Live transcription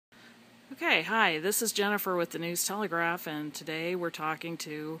Okay, hi, this is Jennifer with the News Telegraph, and today we're talking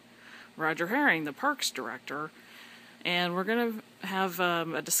to Roger Herring, the Parks Director, and we're going to have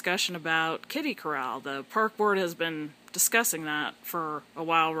a discussion about Kiddie Korral. The Park Board has been discussing that for a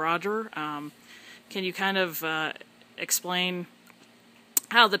while, Roger. Can you kind of explain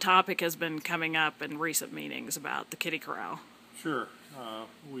how the topic has been coming up in recent meetings about the Kiddie Korral? Sure.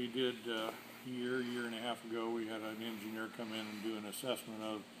 We did a year and a half ago, we had an engineer come in and do an assessment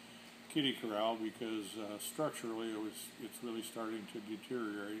of Kiddie Korral because structurally it's really starting to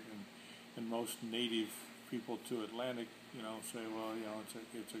deteriorate, and most native people to Atlantic, say, well,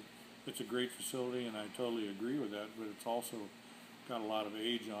 it's a great facility, and I totally agree with that, but it's also got a lot of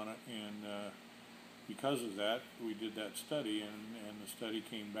age on it, and because of that, we did that study, and the study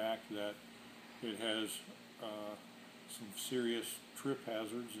came back that it has some serious trip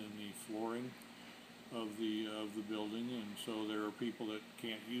hazards in the flooring of the building, and so there are people that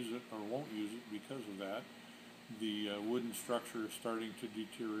can't use it or won't use it because of that. The wooden structure is starting to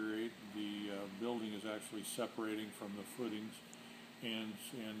deteriorate. The building is actually separating from the footings, and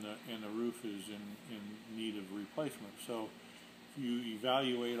the roof is in need of replacement. So you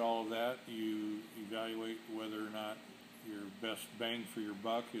evaluate all of that. You evaluate whether or not your best bang for your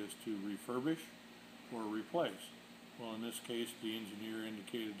buck is to refurbish or replace. Well, in this case, the engineer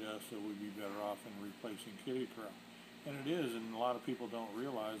indicated to us that we'd be better off in replacing Kiddie Korral. And it is, and a lot of people don't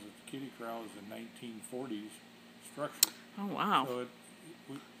realize that the Kiddie Korral is a 1940s structure. Oh, wow. So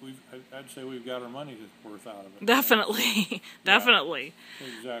I'd say we've got our money's worth out of it. Definitely, definitely.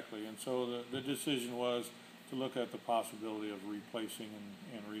 Yeah, exactly, and so the decision was to look at the possibility of replacing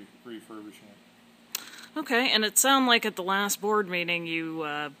and refurbishing it. Okay, and it sounded like at the last board meeting you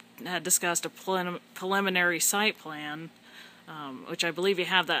had discussed a preliminary site plan, which I believe you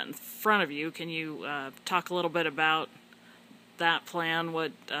have that in front of you. Can you talk a little bit about that plan,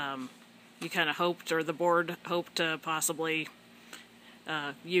 what you kind of hoped, or the board hoped to possibly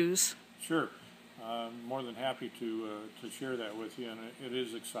use? Sure. I'm more than happy to share that with you, and it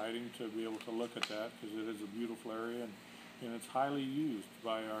is exciting to be able to look at that because it is a beautiful area, and it's highly used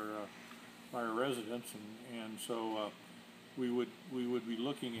by our residents, and so we would be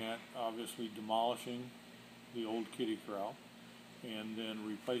looking at obviously demolishing the old Kiddie Korral and then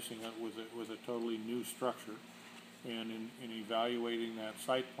replacing it with a totally new structure. And in evaluating that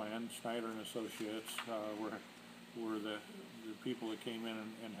site plan, Snyder and Associates were the people that came in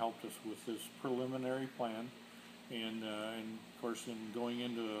and helped us with this preliminary plan. And of course, in going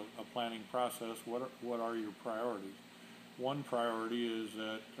into a planning process, what are your priorities? One priority is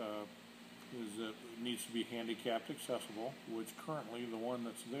that it needs to be handicapped accessible, which currently the one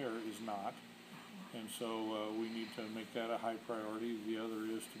that's there is not. And so we need to make that a high priority. The other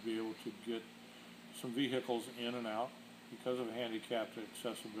is to be able to get some vehicles in and out because of handicapped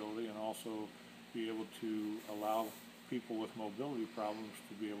accessibility, and also be able to allow people with mobility problems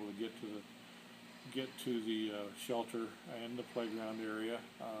to be able to get to the shelter and the playground area,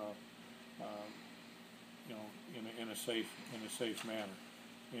 in a safe manner.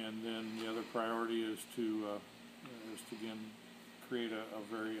 And then the other priority is to again create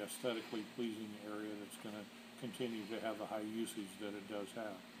a very aesthetically pleasing area that's going to continue to have the high usage that it does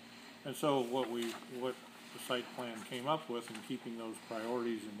have. And so what the site plan came up with, in keeping those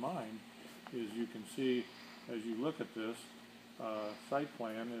priorities in mind, is you can see as you look at this site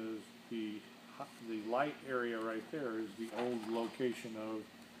plan is the light area right there is the old location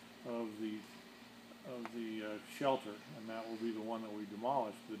of the shelter, and that will be the one that we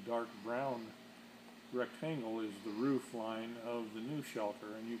demolished. The dark brown rectangle is the roof line of the new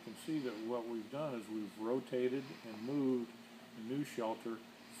shelter, and you can see that what we've done is we've rotated and moved the new shelter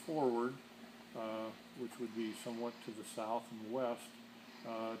forward, which would be somewhat to the south and west,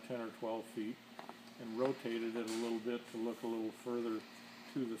 10 or 12 feet, and rotated it a little bit to look a little further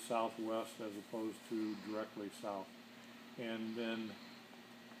to the southwest as opposed to directly south. And then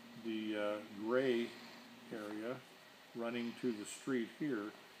the gray area running to the street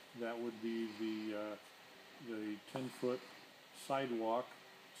here, that would be the 10-foot sidewalk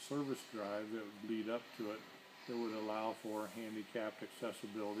service drive that would lead up to it, that would allow for handicapped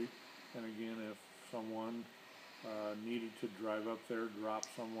accessibility. And again, if someone needed to drive up there, drop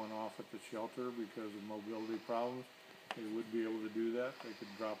someone off at the shelter because of mobility problems, they would be able to do that. They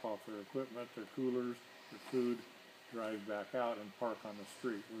could drop off their equipment, their coolers, their food, drive back out and park on the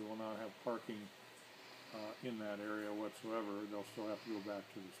street. We will not have parking in that area whatsoever. They'll still have to go back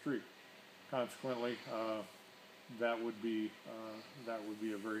to the street. Consequently, that would be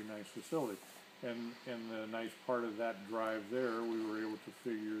a very nice facility. And the nice part of that drive there, we were able to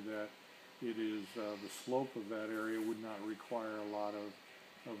figure that it is the slope of that area would not require a lot of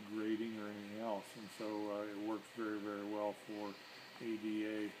grading or anything else, and so it works very, very well for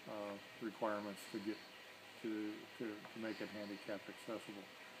ADA requirements to get to make it handicap accessible.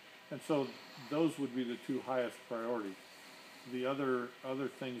 And so those would be the two highest priorities. The other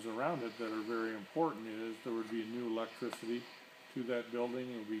things around it that are very important is there would be new electricity to that building.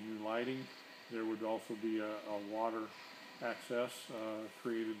 There would be new lighting. There would also be a water access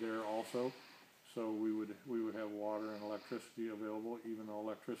created there also. So we would have water and electricity available, even though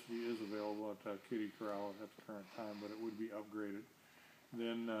electricity is available at Kiddie Korral at the current time, but it would be upgraded.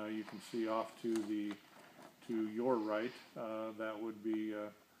 Then you can see off to your right, that would be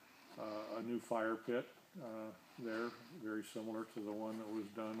a new fire pit there, very similar to the one that was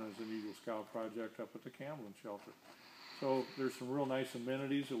done as an Eagle Scout project up at the Camden shelter. So there's some real nice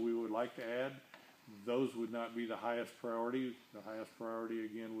amenities that we would like to add. Those would not be the highest priority. The highest priority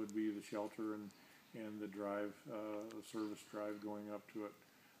again would be the shelter and the drive, the service drive going up to it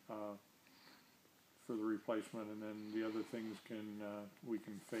for the replacement, and then the other things we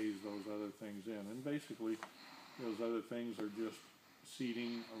can phase those other things in. And basically those other things are just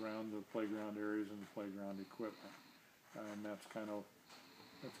seating around the playground areas and the playground equipment, and that's kind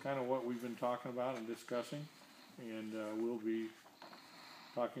of what we've been talking about and discussing, and we'll be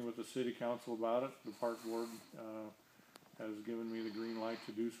talking with the city council about it. The park board has given me the green light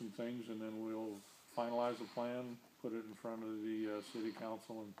to do some things, and then we'll finalize the plan, put it in front of the city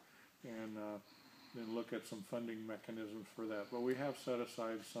council, and then look at some funding mechanisms for that. But we have set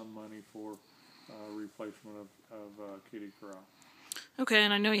aside some money for replacement of Kiddie Korral. Okay,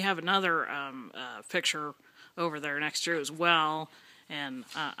 and I know you have another picture over there next to you as well, and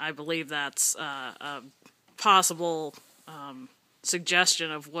I believe that's a possible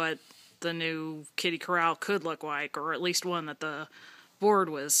suggestion of what the new Kiddie Korral could look like, or at least one that the board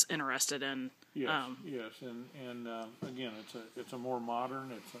was interested in. Yes, yes, and again, it's a more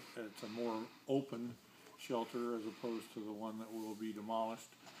modern, it's a more open shelter as opposed to the one that will be demolished,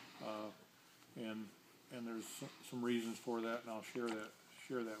 and there's some reasons for that, and I'll share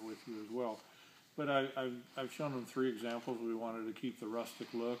that with you as well. But I've shown them 3 examples. We wanted to keep the rustic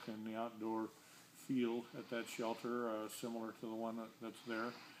look and the outdoor feel at that shelter similar to the one that's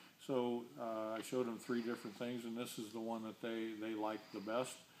there. So I showed them 3 different things, and this is the one that they liked the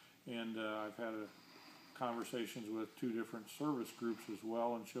best. And I've had conversations with 2 different service groups as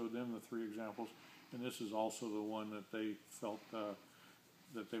well, and showed them the 3 examples. And this is also the one that they felt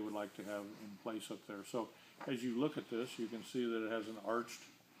that they would like to have in place up there. So as you look at this, you can see that it has an arched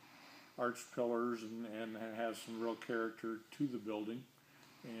pillars and it has some real character to the building,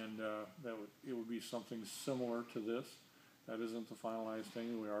 and it would be something similar to this. That isn't the finalized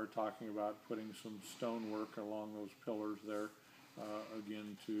thing. We are talking about putting some stonework along those pillars there,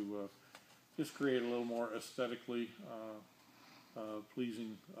 again to just create a little more aesthetically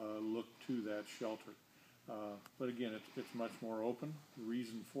pleasing look to that shelter. But again, it's much more open. The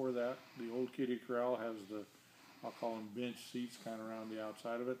reason for that, the old Kiddie Korral has I'll call them bench seats kind of around the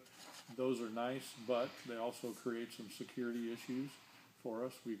outside of it. Those are nice, but they also create some security issues for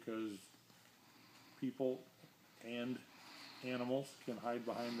us because people and animals can hide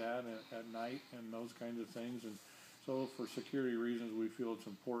behind that at night and those kinds of things. And so for security reasons, we feel it's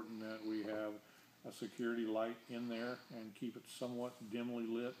important that we have a security light in there and keep it somewhat dimly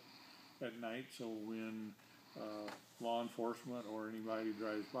lit at night, so when law enforcement or anybody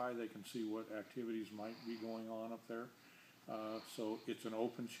drives by, they can see what activities might be going on up there. So it's an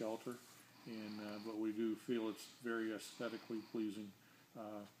open shelter, and but we do feel it's very aesthetically pleasing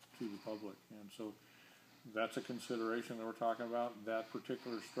to the public, and so that's a consideration that we're talking about. That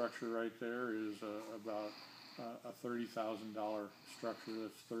particular structure right there is about a $30,000 structure.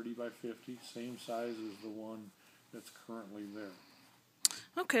 That's 30 by 50, same size as the one that's currently there.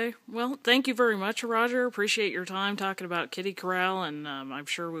 Okay, well, thank you very much, Roger. Appreciate your time talking about Kiddie Korral, and I'm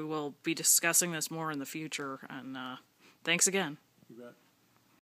sure we will be discussing this more in the future. And thanks again. You bet.